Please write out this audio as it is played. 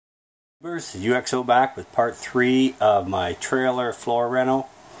UXO back with part 3 of my trailer floor reno.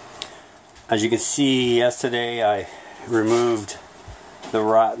 As you can see, yesterday I removed the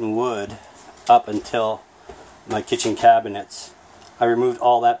rotten wood up until my kitchen cabinets. I removed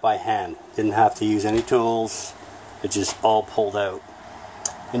all that by hand. Didn't have to use any tools. It just all pulled out.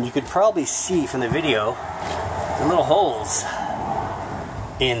 And you could probably see from the video the little holes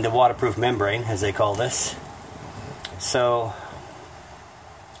in the waterproof membrane, as they call this. So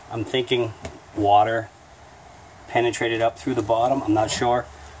I'm thinking water penetrated up through the bottom. I'm not sure.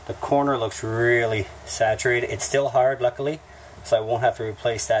 The corner looks really saturated. It's still hard, luckily, so I won't have to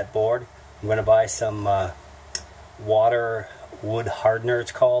replace that board. I'm going to buy some water wood hardener,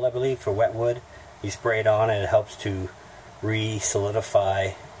 it's called, I believe, for wet wood. You spray it on and it helps to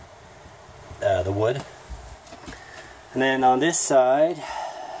re-solidify the wood. And then on this side,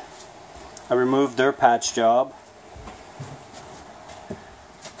 I removed their patch job.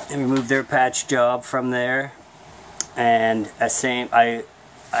 From there, and I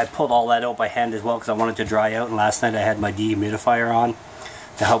pulled all that out by hand as well because I wanted to dry out, and last night I had my dehumidifier on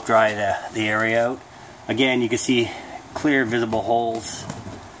to help dry the area out. Again, you can see clear visible holes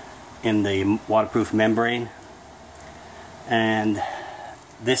in the waterproof membrane, and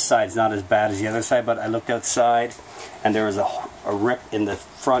this side's not as bad as the other side, but I looked outside and there was a rip in the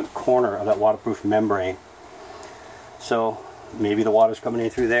front corner of that waterproof membrane. So maybe the water's coming in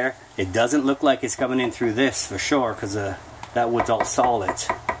through there. It doesn't look like it's coming in through this for sure, because that wood's all solid.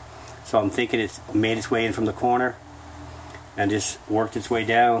 So I'm thinking it's made its way in from the corner and just worked its way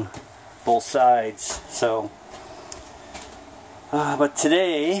down both sides. So, but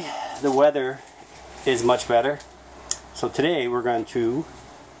today the weather is much better. So today we're going to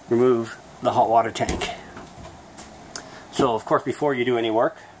remove the hot water tank. So of course, before you do any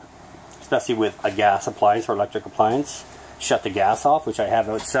work, especially with a gas appliance or electric appliance, shut the gas off, which I have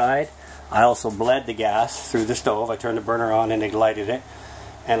outside. I also bled the gas through the stove. I turned the burner on and ignited it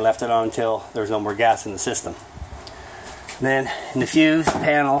and left it on until there's no more gas in the system. And then in the fuse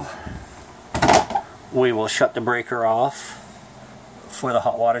panel, we will shut the breaker off for the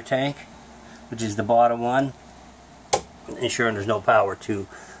hot water tank, which is the bottom one, ensuring there's no power to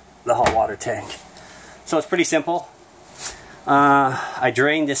the hot water tank. So it's pretty simple. I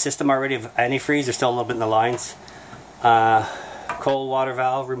drained this system already of antifreeze. There's still a little bit in the lines. Cold water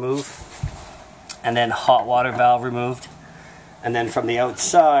valve removed, and then hot water valve removed, and then from the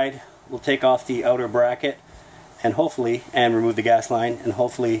outside we'll take off the outer bracket and remove the gas line and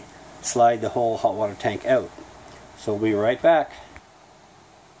hopefully slide the whole hot water tank out. So we'll be right back.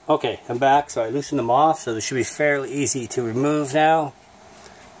 Okay, I'm back. So I loosened them off, so they should be fairly easy to remove now.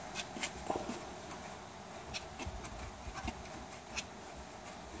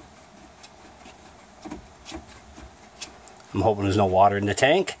 I'm hoping there's no water in the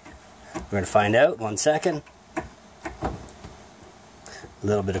tank. We're going to find out. 1 second. A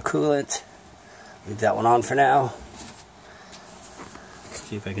little bit of coolant. Leave that one on for now.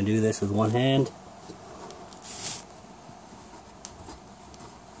 See if I can do this with one hand.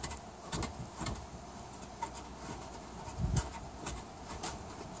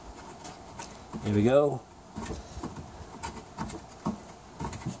 Here we go.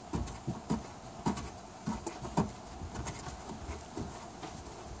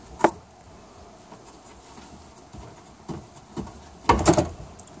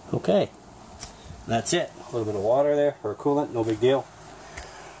 Okay, that's it. A little bit of water there, or coolant, no big deal.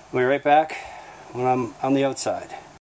 We'll be right back when I'm on the outside.